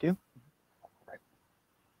 Thank you.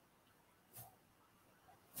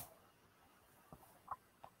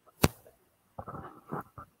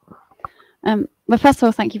 Well, first of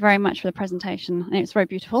all, thank you very much for the presentation. And it's very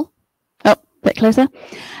beautiful. Oh, a bit closer.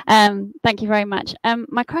 Thank you very much.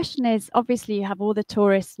 My question is, obviously you have all the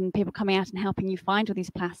tourists and people coming out and helping you find all these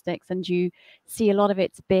plastics, and you see a lot of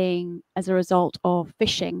it's being as a result of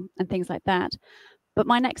fishing and things like that. But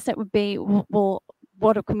my next step would be, well,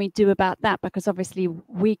 what can we do about that? Because obviously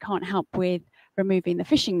we can't help with removing the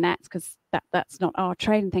fishing nets, because that's not our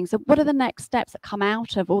trade and things. So what are the next steps that come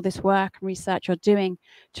out of all this work and research you're doing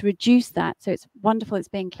to reduce that? So it's wonderful it's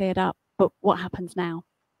being cleared up, but what happens now?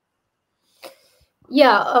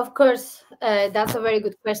 Yeah, of course, that's a very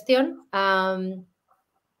good question. What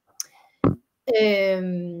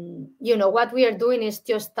we are doing is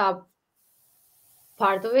just a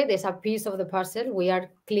part of it, is a piece of the puzzle. We are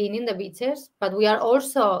cleaning the beaches, but we are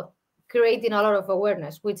also creating a lot of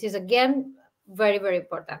awareness, which is, again, very, very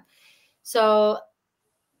important. So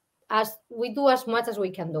as we do as much as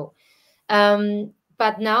we can do.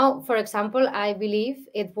 But now, for example, I believe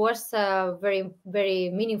it was very, very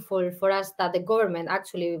meaningful for us that the government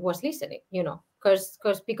actually was listening, because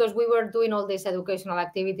we were doing all these educational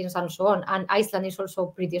activities and so on, and Iceland is also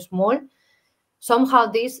pretty small. Somehow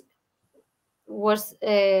this was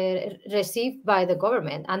received by the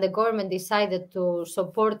government, and the government decided to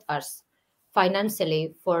support us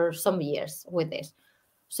financially for some years with this.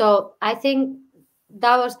 So I think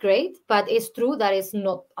that was great, but it's true that it's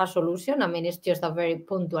not a solution. I mean, it's just a very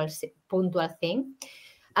punctual thing.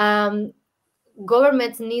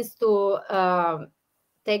 Government needs to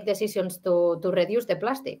take decisions to reduce the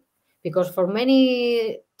plastic, because for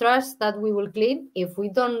many trusts that we will clean, if we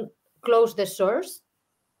don't close the source,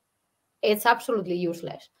 it's absolutely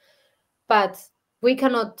useless. But we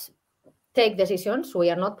cannot take decisions. We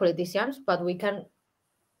are not politicians, but we can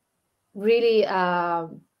really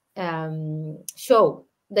show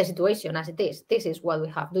the situation as it is. This is what we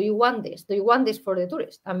have. Do you want this? Do you want this for the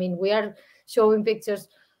tourists? I mean, we are showing pictures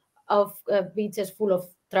of beaches full of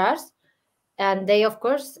trash, and they, of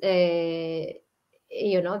course, they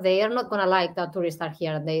are not going to like that tourists are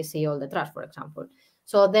here and they see all the trash, for example.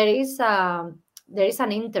 So there is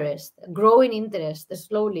an interest, growing interest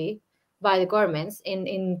slowly by the governments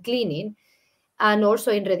in cleaning and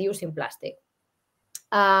also in reducing plastic.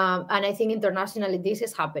 And I think internationally this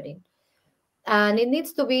is happening. And it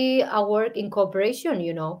needs to be a work in cooperation,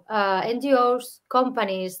 NGOs,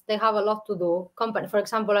 companies, they have a lot to do. For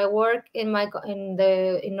example, I work in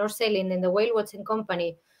North Sailing in the whale watching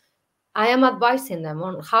company. I am advising them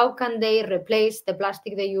on how can they replace the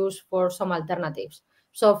plastic they use for some alternatives.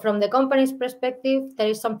 So from the company's perspective, there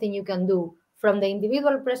is something you can do. From the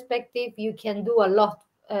individual perspective, you can do a lot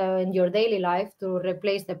in your daily life to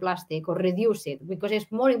replace the plastic or reduce it, because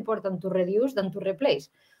it's more important to reduce than to replace.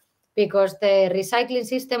 Because the recycling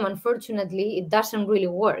system, unfortunately, it doesn't really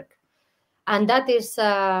work, and that is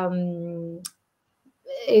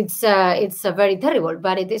it's very terrible.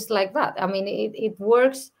 But it is like that. I mean, it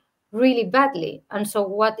works really badly, and so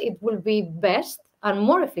what it will be best and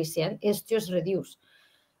more efficient is just reduce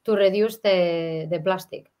the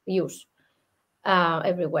plastic use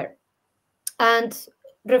everywhere. And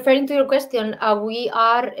referring to your question, we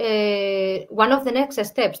are one of the next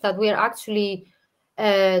steps that we are actually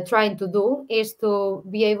trying to do is to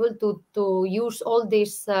be able to use all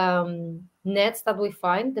these nets that we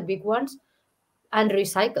find, the big ones, and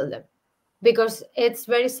recycle them. Because it's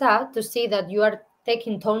very sad to see that you are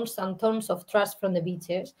taking tons and tons of trash from the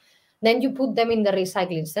beaches, then you put them in the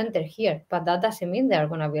recycling center here, but that doesn't mean they are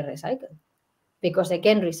going to be recycled. Because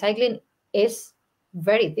again, recycling is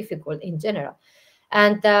very difficult in general.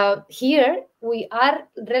 And here we are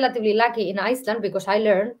relatively lucky in Iceland, because I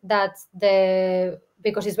learned that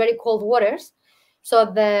because it's very cold waters, so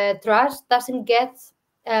the trash doesn't get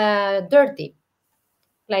dirty.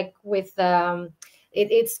 Like with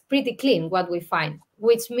it's pretty clean what we find,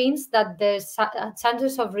 which means that the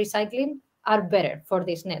chances of recycling are better for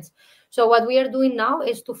these nets. So what we are doing now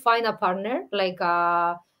is to find a partner, like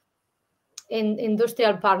an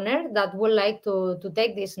industrial partner that would like to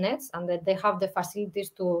take these nets, and that they have the facilities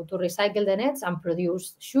to recycle the nets and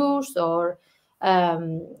produce shoes or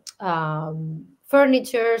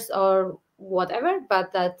furnitures or whatever,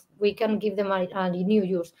 but that we can give them a new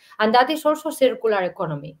use. And that is also circular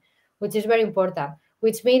economy, which is very important,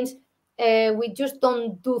 which means we just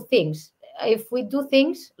don't do things. If we do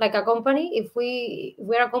things like a company, if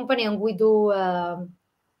we're a company and we do an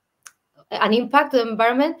impact to the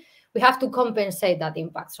environment, we have to compensate that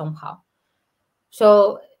impact somehow.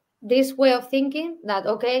 So this way of thinking that,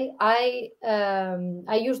 okay, I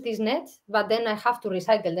use this net, but then I have to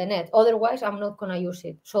recycle the net. Otherwise, I'm not going to use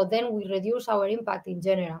it. So then we reduce our impact in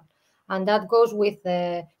general. And that goes with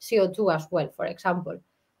the CO2 as well, for example.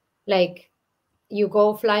 Like you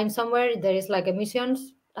go flying somewhere, there is like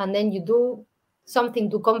emissions, and then you do something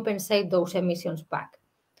to compensate those emissions back.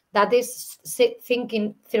 That is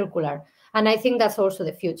thinking circular. And I think that's also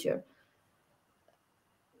the future.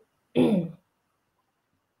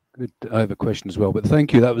 Good. I have a question as well, but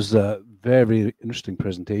thank you. That was a very interesting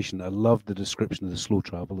presentation. I love the description of the slow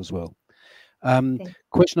travel as well.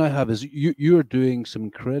 Question I have is, you are doing some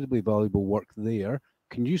incredibly valuable work there.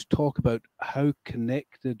 Can you talk about how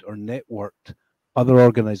connected or networked other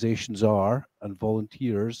organizations are and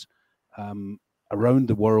volunteers around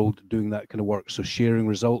the world doing that kind of work? So sharing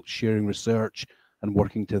results, sharing research, and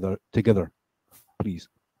working together, please.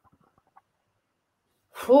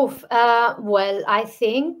 Well, I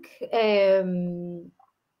think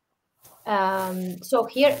so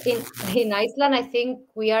here in Iceland, I think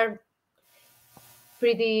we are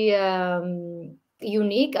pretty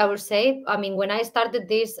unique, I would say. I mean, when I started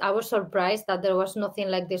this, I was surprised that there was nothing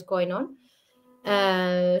like this going on.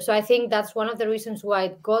 So I think that's one of the reasons why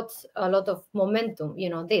it got a lot of momentum,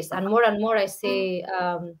 this. And more I see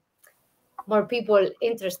more people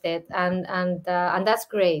interested, and that's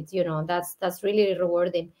great. That's really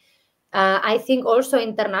rewarding. I think also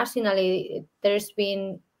internationally there's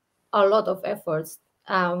been a lot of efforts.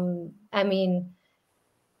 I mean,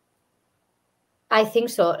 I think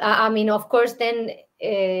so. I mean, of course, then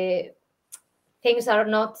things are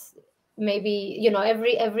not maybe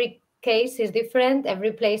every case is different,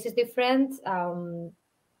 every place is different.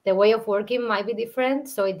 The way of working might be different,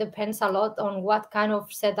 so it depends a lot on what kind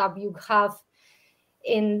of setup you have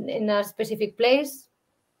in a specific place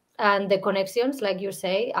and the connections, like you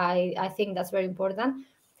say. I think that's very important.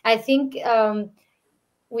 I think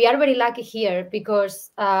we are very lucky here because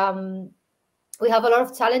we have a lot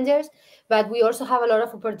of challenges, but we also have a lot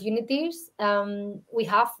of opportunities. We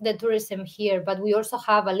have the tourism here, but we also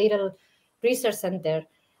have a little research center,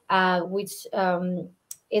 which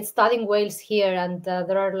it's studying whales here, and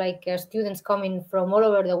there are like students coming from all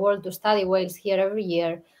over the world to study whales here every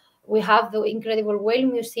year. We have the incredible whale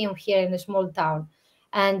museum here in a small town.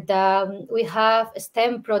 And we have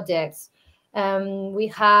STEM projects. We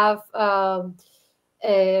have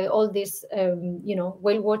all these,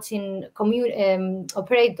 whale watching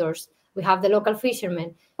operators. We have the local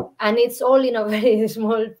fishermen, and it's all in a very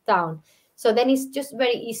small town. So then it's just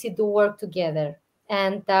very easy to work together.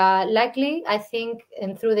 And likely, I think,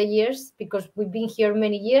 and through the years, because we've been here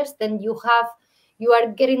many years, then you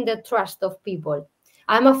are getting the trust of people.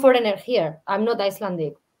 I'm a foreigner here. I'm not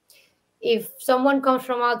Icelandic. If someone comes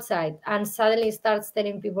from outside and suddenly starts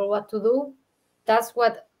telling people what to do, that's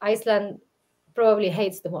what Iceland probably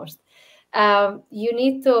hates the most. You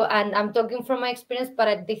need to, and I'm talking from my experience, but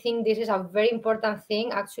I think this is a very important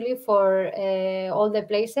thing actually for all the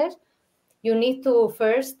places. You need to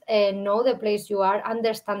first know the place you are,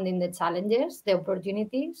 understanding the challenges, the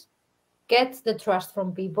opportunities, get the trust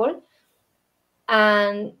from people,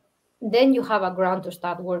 and then you have a ground to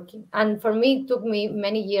start working. And for me, it took me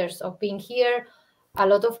many years of being here, a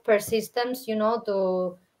lot of persistence,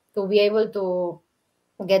 to be able to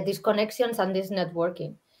get these connections and this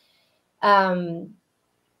networking. But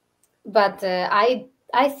I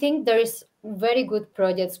think there is very good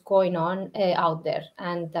projects going on out there.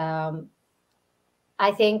 And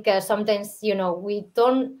I think sometimes, we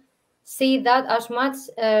don't see that as much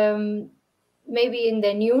maybe in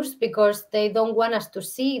the news, because they don't want us to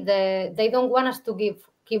see they don't want us to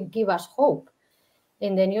give us hope.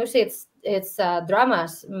 In the news, it's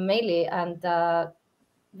dramas mainly, and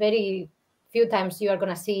very few times you are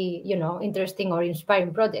going to see, interesting or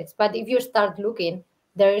inspiring projects. But if you start looking,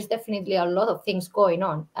 there is definitely a lot of things going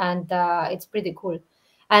on, and it's pretty cool.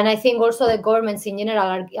 And I think also the governments in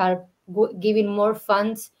general are giving more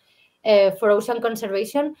funds for ocean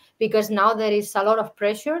conservation, because now there is a lot of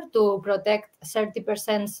pressure to protect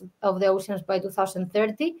 30% of the oceans by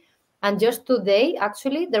 2030. And just today,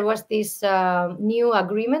 actually, there was this new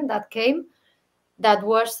agreement that came that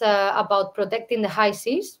was about protecting the high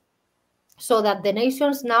seas. So that the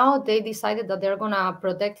nations now, they decided that they're going to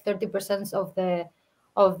protect 30% of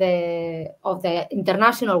the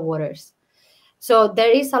international waters. So there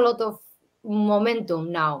is a lot of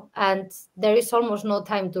momentum now, and there is almost no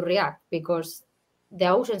time to react, because the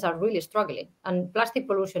oceans are really struggling, and plastic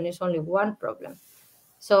pollution is only one problem.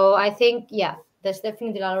 So I think, yeah, there's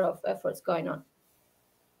definitely a lot of efforts going on.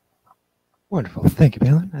 Wonderful. Thank you,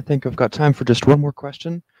 Belén. I think I've got time for just one more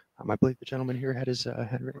question. I believe the gentleman here had his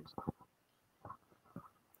hand raised.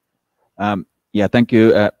 Yeah, thank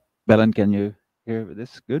you. Belén, can you hear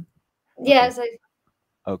this good? Yes.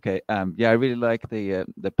 Okay. Yeah, I really like the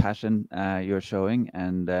passion you're showing,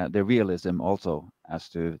 and the realism also, as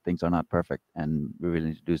to things are not perfect and we really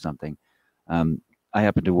need to do something. I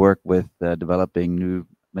happen to work with developing new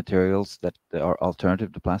materials that are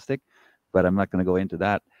alternative to plastic, but I'm not going to go into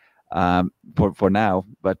that for now.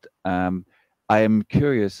 But I am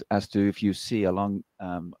curious as to if you see along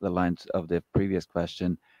the lines of the previous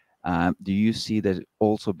question, do you see that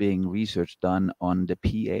also being research done on the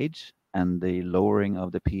pH and the lowering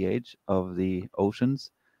of the pH of the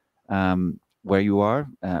oceans where you are,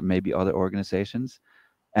 maybe other organizations,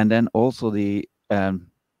 and then also the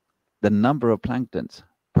number of planktons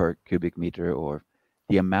per cubic meter, or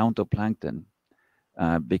the amount of plankton,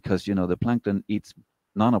 because the plankton eats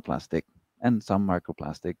nanoplastic and some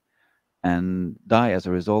microplastic and die as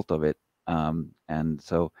a result of it, and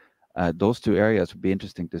so those two areas would be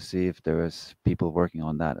interesting to see if there is people working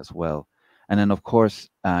on that as well. And then, of course,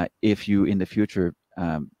 if you in the future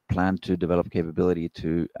plan to develop capability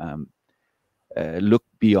to look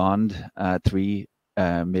beyond 3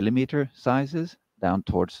 millimeter sizes down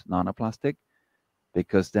towards nanoplastic,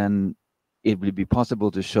 because then it will be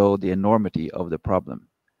possible to show the enormity of the problem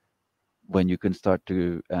when you can start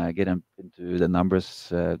to get into the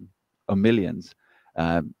numbers of millions,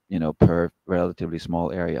 per relatively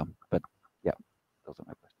small area. But yeah, those are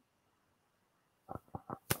my questions.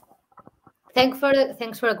 Thanks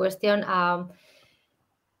for the question. I'm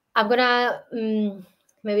gonna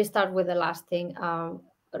maybe start with the last thing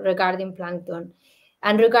regarding plankton,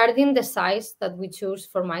 and regarding the size that we choose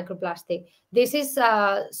for microplastic. This is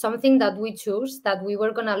something that we choose, that we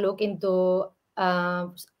were gonna look into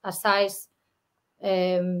a size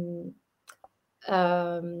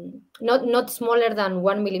not smaller than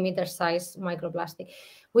 1 millimeter size microplastic.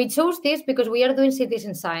 We chose this because we are doing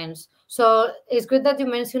citizen science. So it's good that you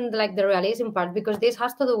mentioned like the realism part, because this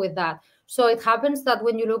has to do with that. So it happens that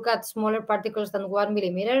when you look at smaller particles than 1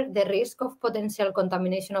 millimeter, the risk of potential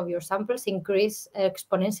contamination of your samples increase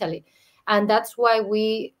exponentially. And that's why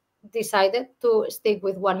we decided to stick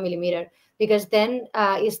with 1 millimeter, because then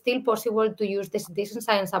it's still possible to use the citizen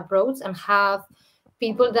science approach and have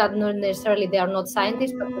people that not necessarily they are not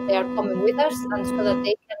scientists, but they are coming with us, and so that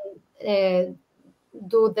they can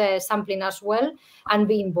do the sampling as well and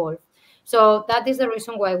be involved. So that is the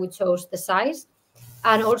reason why we chose the size.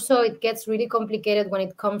 And also it gets really complicated when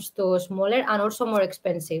it comes to smaller and also more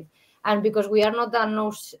expensive. And because we are not an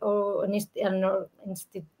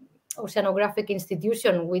oceanographic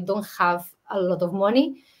institution, we don't have a lot of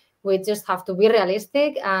money. We just have to be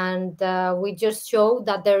realistic, and we just show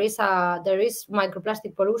that there is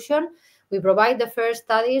microplastic pollution. We provide the first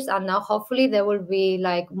studies, and now hopefully there will be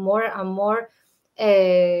like more and more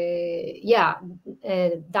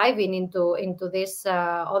diving into these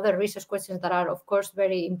other research questions that are of course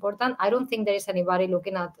very important. I don't think there is anybody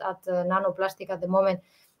looking at nanoplastic at the moment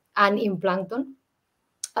and in plankton,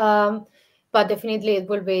 but definitely it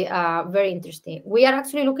will be very interesting. We are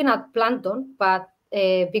actually looking at plankton, but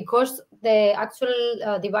because the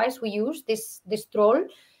actual device we use, this troll,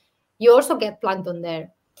 you also get plankton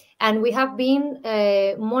there. And we have been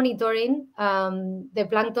monitoring the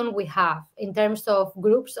plankton we have in terms of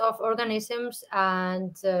groups of organisms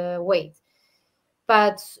and weight.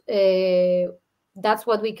 But that's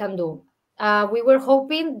what we can do. We were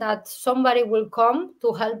hoping that somebody will come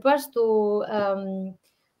to help us to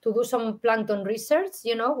do some plankton research,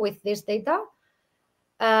 with this data.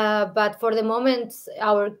 But for the moment,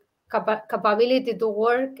 our capability to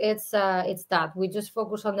work, it's that. We just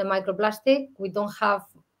focus on the microplastic. We don't have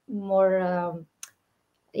more,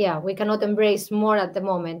 we cannot embrace more at the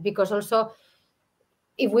moment, because also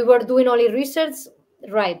if we were doing only research,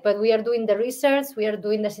 right, but we are doing the research, we are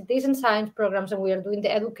doing the citizen science programs, and we are doing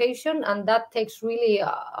the education, and that takes really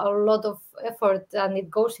a lot of effort, and it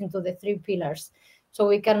goes into the 3 pillars. So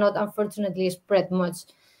we cannot, unfortunately, spread much.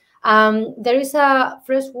 There is a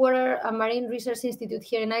freshwater marine research institute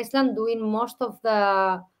here in Iceland doing most of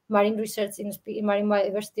the marine research in marine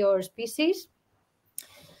biodiversity or species.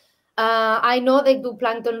 I know they do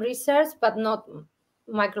plankton research, but not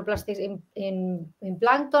microplastics in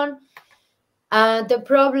plankton. The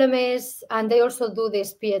problem is, and they also do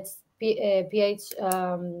this pH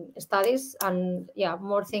studies and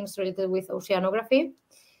more things related with oceanography.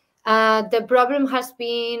 The problem has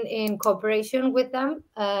been in cooperation with them,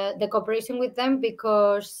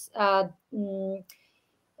 because they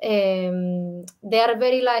are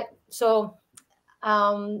very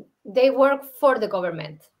they work for the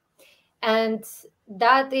government. And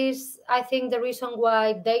that is, I think, the reason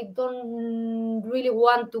why they don't really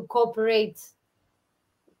want to cooperate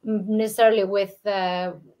necessarily with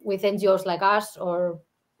NGOs like us or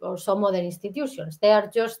some other institutions. They are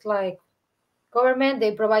just like government.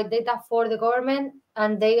 They provide data for the government,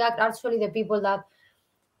 and they are actually the people that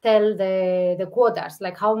tell the quotas,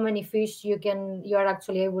 like how many fish you are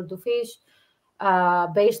actually able to fish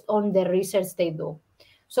based on the research they do.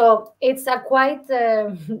 So it's a quite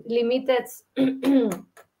limited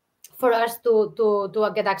for us to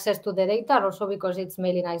get access to the data, also because it's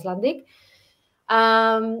mainly in Icelandic.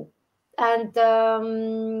 But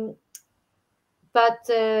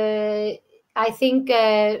I think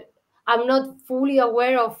I'm not fully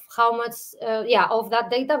aware of how much of that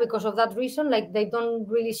data, because of that reason, like they don't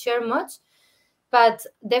really share much. But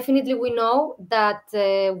definitely we know that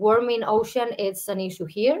warming ocean is an issue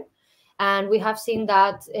here. And we have seen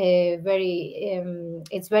that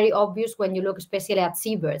it's very obvious when you look especially at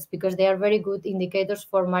seabirds, because they are very good indicators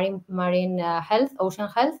for marine health, ocean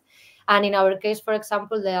health. And in our case, for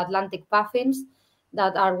example, the Atlantic puffins,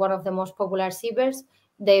 that are one of the most popular seabirds,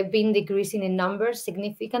 they've been decreasing in numbers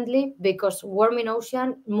significantly because warming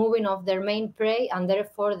ocean, moving off their main prey, and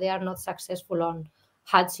therefore they are not successful on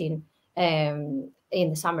hatching in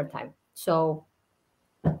the summertime. So,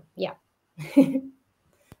 yeah.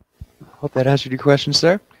 Hope that answered your questions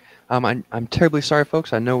there. I'm terribly sorry,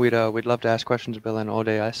 folks. I know we'd love to ask questions of Belén all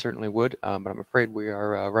day. I certainly would, but I'm afraid we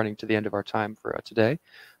are running to the end of our time for today.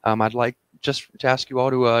 I'd like just to ask you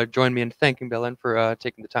all to join me in thanking Belén for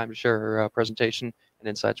taking the time to share her presentation and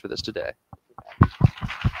insights with us today.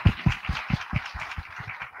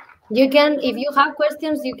 You can, if you have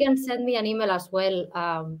questions, you can send me an email as well.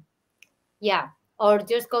 Or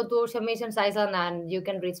just go to Ocean Missions Iceland and you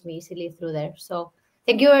can reach me easily through there. So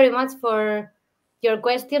thank you very much for your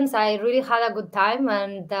questions. I really had a good time,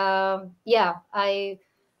 and I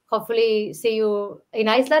hopefully see you in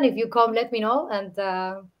Iceland. If you come, let me know. And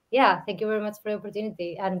thank you very much for the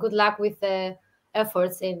opportunity, and good luck with the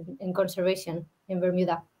efforts in conservation in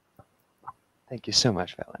Bermuda. Thank you so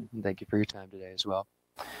much, Belén. And thank you for your time today as well.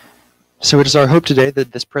 So it is our hope today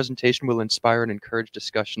that this presentation will inspire and encourage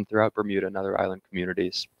discussion throughout Bermuda and other island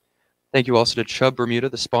communities. Thank you also to Chubb Bermuda,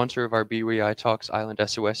 the sponsor of our BUEI Talks Island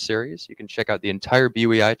SOS series. You can check out the entire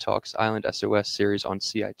BUEI Talks Island SOS series on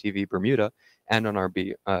CITV Bermuda and on our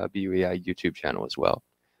BUEI YouTube channel as well.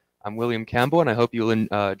 I'm William Campbell, and I hope you'll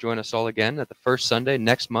join us all again at the first Sunday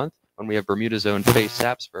next month when we have Bermuda's own Faye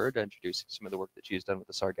Sapsford introducing some of the work that she's done with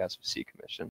the Sargasso Sea Commission.